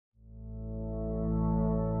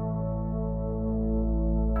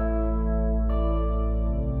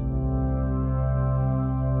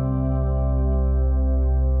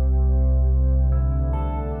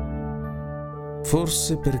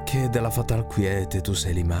Forse perché della fatal quiete tu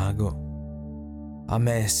sei l'imago, a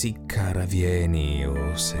me sì cara vieni,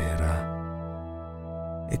 o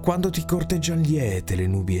sera. E quando ti corteggian liete le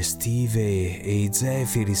nubi estive e i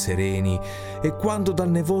zefiri sereni, e quando dal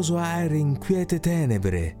nevoso aere inquiete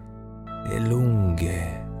tenebre e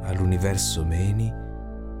lunghe all'universo meni,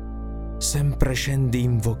 sempre scendi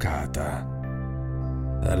invocata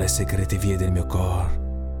alle segrete vie del mio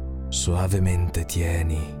cor, soavemente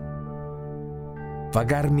tieni.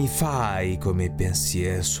 Vagar mi fai come i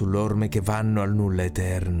pensier sull'orme che vanno al nulla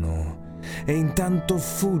eterno, e intanto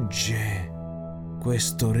fugge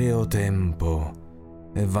questo reo tempo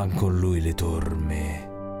e van con lui le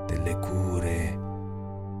torme delle cure,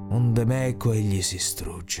 onde meco egli si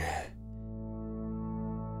strugge.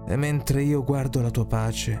 E mentre io guardo la tua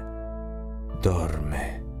pace,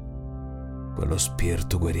 dorme quello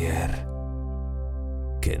spirito guerrier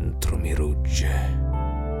che entro mi rugge.